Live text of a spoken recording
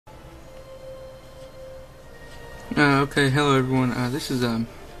Okay, hello everyone. This is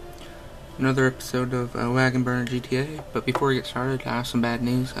another episode of Wagon GTA. But before we get started, I have some bad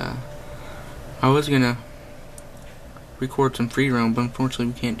news. I was gonna record some free roam, but unfortunately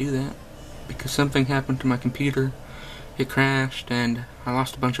we can't do that because something happened to my computer. It crashed, and I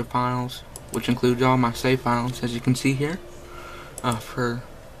lost a bunch of files, which includes all my save files, as you can see here, for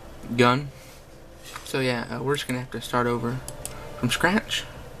gun. So yeah, we're just gonna have to start over from scratch.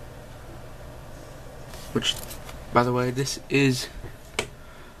 Which, by the way, this is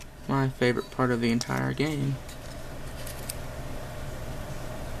my favorite part of the entire game.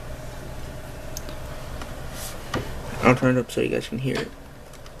 I'll turn it up so you guys can hear it.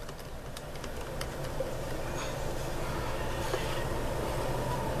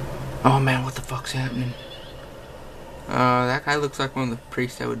 Oh man, what the fuck's happening? That guy looks like one of the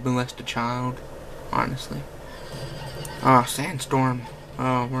priests that would molest a child, honestly. Oh, sandstorm.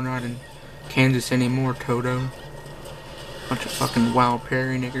 Oh, we're not in Kansas anymore, Toto. Bunch of fucking wild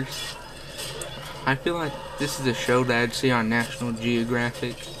prairie niggers. I feel like this is a show that I'd see on National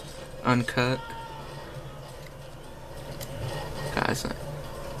Geographic, Uncut. Guys,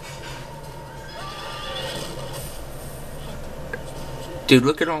 dude,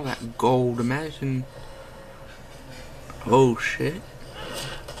 look at all that gold. Imagine. Oh shit.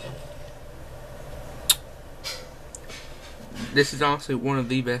 This is honestly one of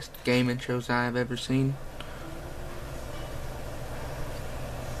the best gaming shows I've ever seen.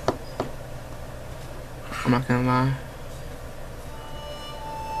 I'm not gonna lie.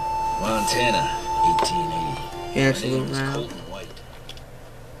 Montana, 1880. Yeah, it's a little loud.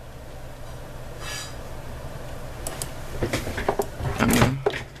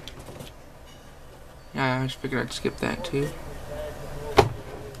 Yeah, I just figured I'd skip that too.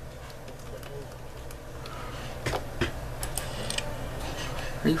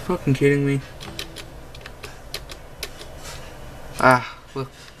 Are you fucking kidding me? Look.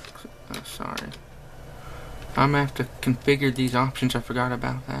 Oh, sorry. I'm gonna have to configure these options. I forgot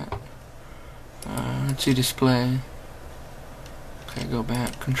about that. Let's see, display. Okay, go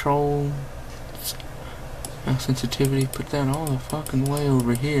back. Control. Mouse sensitivity. Put that all the fucking way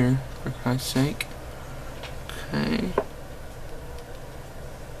over here, for Christ's sake. Okay.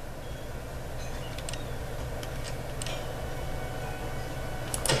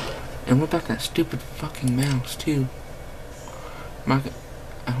 And what about that stupid fucking mouse, too? What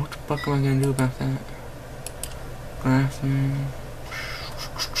the fuck am I gonna do about that? Graphing.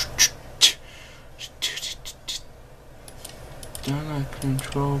 Done like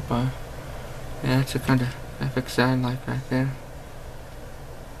control by. Yeah, that's the kind of FX I like right there.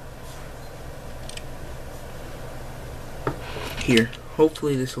 Here,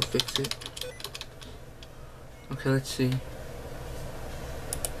 hopefully this will fix it. Okay, let's see.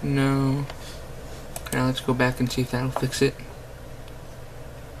 No. Okay, now let's go back and see if that'll fix it.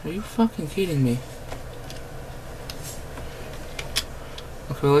 Are you fucking kidding me?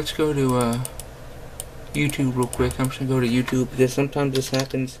 Okay, let's go to YouTube real quick. I'm just gonna go to YouTube because sometimes this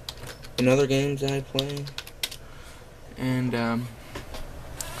happens in other games I play. And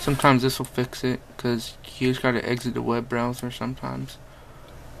sometimes this will fix it because you just gotta exit the web browser sometimes.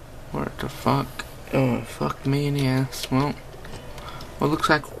 What the fuck? Oh, fuck me in the ass. Well, looks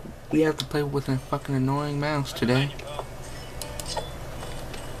like we have to play with a fucking annoying mouse today.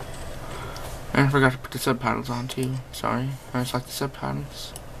 And I forgot to put the subtitles on too. Sorry. I just like the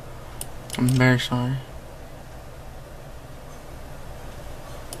subtitles. I'm very sorry.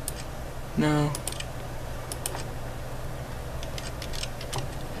 No.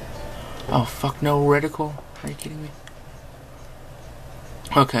 Oh fuck no, reticle? Are you kidding me?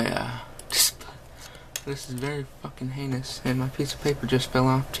 Okay, this is very fucking heinous, and my piece of paper just fell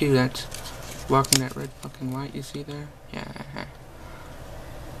off too. That's blocking that red fucking light you see there. Yeah.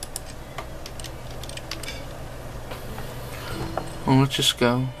 Well, let's just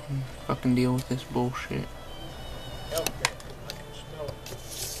go and fucking deal with this bullshit.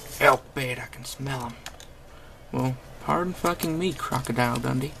 Help it, I can smell him. Well, pardon fucking me, Crocodile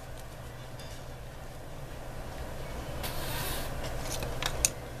Dundee.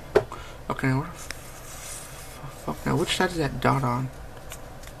 Okay, now what the fuck now? Which side is that dot on?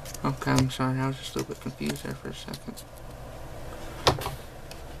 Okay, I'm sorry, I was just a little bit confused there for a second.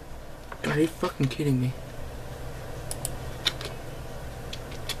 Are you fucking kidding me?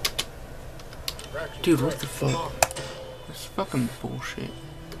 Dude, what the fuck? That's fucking bullshit.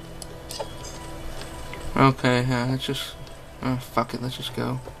 Okay, let's just... fuck it, let's just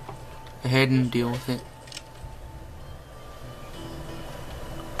go ahead and deal with it.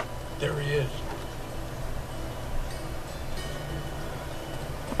 There he is.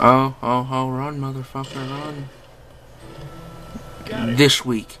 Oh, run, motherfucker, run. This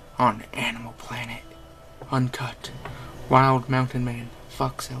week on Animal Planet, Uncut, Wild Mountain Man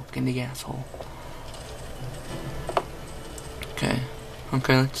fucks elk in the asshole. Okay,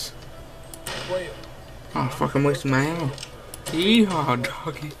 let's... Oh, fuck, I'm wasting my ammo. Yeehaw,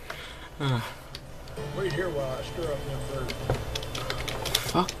 doggy. Wait here while I stir up them birds.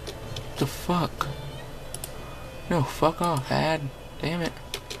 Fuck the fuck. No, fuck off, Ad. Damn it.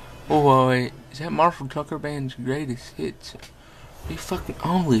 Oh, wait. Is that Marshall Tucker Band's greatest hits? You fucking...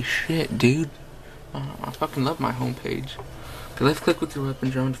 Holy shit, dude. I fucking love my homepage. Okay, left click with your weapon,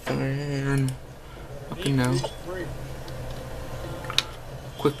 drawn to fire, and... Fucking no.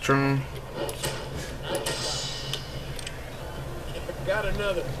 Quick draw. Got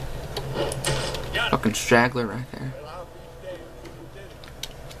another. Fucking straggler right there.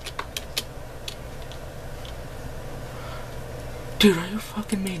 Dude, are you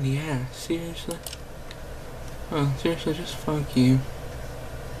fucking me in the ass? Seriously? Oh, seriously, just fuck you.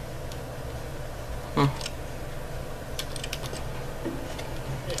 Huh.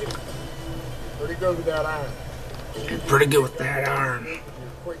 Pretty good with that iron. You're pretty good with that iron.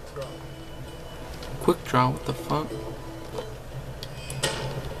 Quick draw. Quick draw, what the fuck?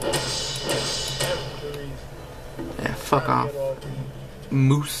 Yeah, fuck off.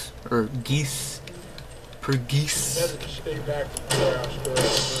 Moose or geese. Per geese.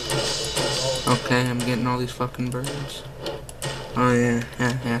 Okay, I'm getting all these fucking birds. Oh yeah,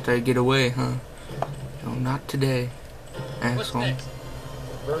 after I get away, huh? No, not today, asshole.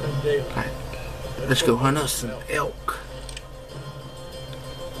 Alright, let's go hunt us some elk.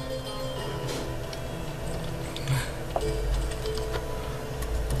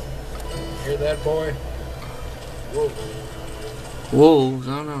 Hear that, boy? Whoa. Wolves?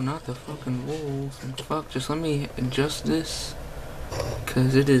 Oh no, not the fucking wolves. And fuck, just let me adjust this,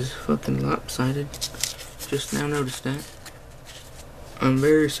 cause it is fucking lopsided. Just now noticed that. I'm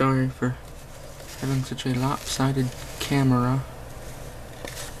very sorry for having such a lopsided camera.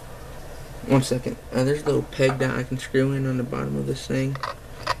 1 second. There's a little peg that I can screw in on the bottom of this thing.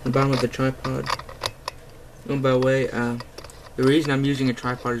 The bottom of the tripod. Oh, by the way, the reason I'm using a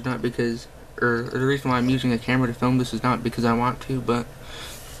tripod is not because, or the reason why I'm using a camera to film this is not because I want to, but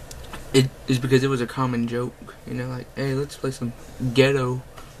it is because it was a common joke. You know, like, hey, let's play some ghetto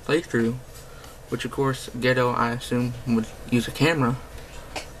playthrough. Which, of course, ghetto, I assume, would use a camera.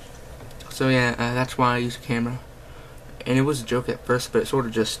 So, yeah, that's why I use a camera. And it was a joke at first, but it sort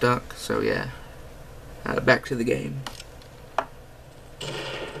of just stuck. So, yeah. Back to the game.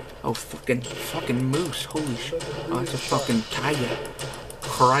 Oh, fucking moose. Holy shit. Oh, that's a fucking tiger.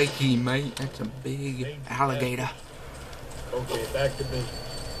 Crikey, mate. That's a big alligator. Okay, back to business.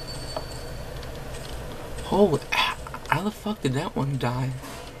 Holy, how the fuck did that one die?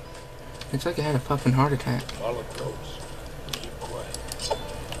 It's like I had a fucking heart attack. Follow close. Keep quiet.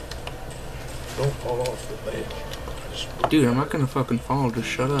 Don't fall off the ledge. Dude, I'm not gonna fucking fall. Just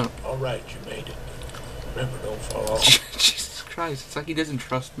shut up. Alright, you made it. Remember, don't fall off. Jesus Christ, it's like he doesn't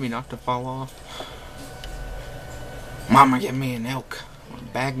trust me not to fall off. Mama, get me an elk.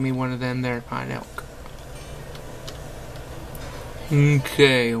 Bag me one of them there pine elk.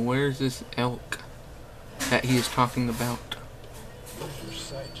 Okay, where's this elk that he is talking about?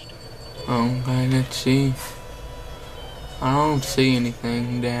 Okay, let's see. I don't see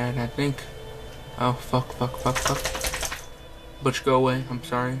anything, Dad. I think... Oh, fuck. Butch, go away. I'm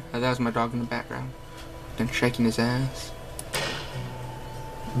sorry. That was my dog in the background. Then shaking his ass.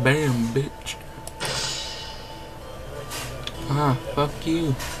 Bam, bitch. Ah, fuck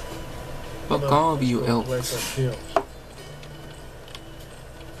you. Fuck all of you elks.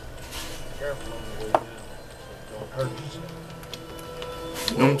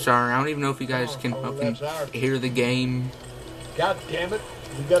 I'm sorry, I don't even know if you guys can fucking hear the game. God damn it.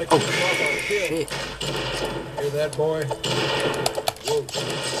 We gotta keep him off our kill. Shit. Hear that, boy? Whoa.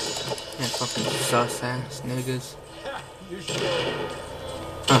 Yeah, fucking sus ass niggas. You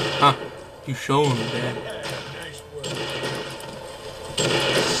show. You showing me, Dad. Nice work.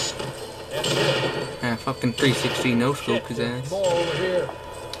 Yeah, fucking 360 no scope his ass. More over here.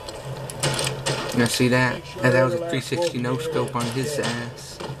 Now see that? That was a 360 no scope on his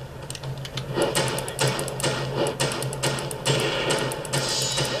ass.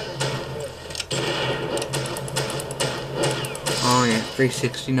 Oh yeah,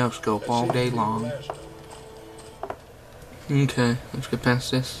 360 no scope all day long. Okay, let's get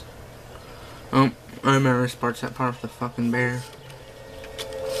past this. Oh, I remember this part's that part of the fucking bear.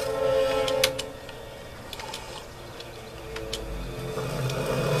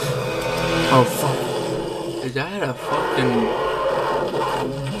 Oh fuck. Is that a fucking...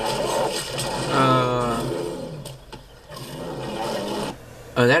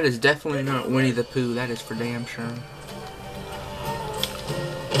 Oh, that is definitely not Winnie the Pooh. That is for damn sure.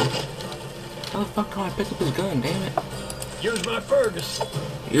 How the fuck do I pick up his gun? Damn it! Use my Fergus.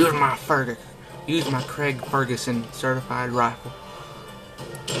 Use my Fergus. Use my Craig Ferguson certified rifle.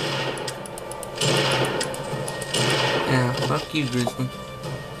 Yeah, fuck you, Grizzly.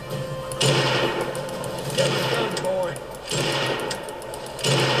 Get the gun, boy.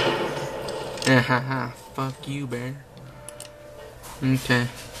 Yeah, haha. Fuck you, Bear. Okay.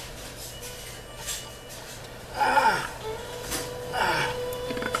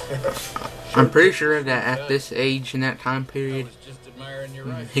 I'm pretty sure that at this age, in that time period,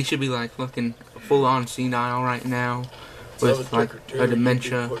 he should be like fucking full on senile right now with like a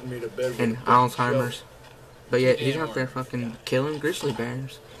dementia and Alzheimer's. But yet he's out there fucking killing grizzly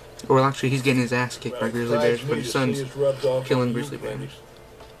bears. Or actually he's getting his ass kicked by grizzly bears, but his son's killing grizzly bears.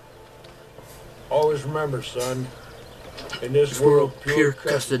 Always remember, son, in this This world, pure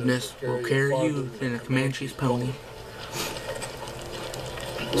cussedness will carry you in a Comanche's pony.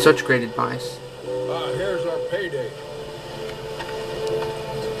 Such great advice. Here's our payday.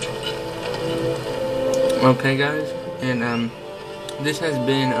 Okay, guys, and this has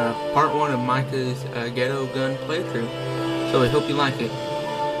been part 1 of Micah's ghetto gun playthrough. So I hope you like it.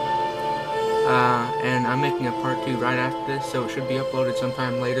 And I'm making a part 2 right after this, so it should be uploaded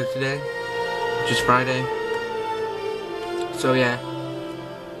sometime later today, which is Friday. So yeah,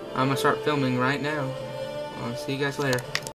 I'm gonna start filming right now. I'll see you guys later.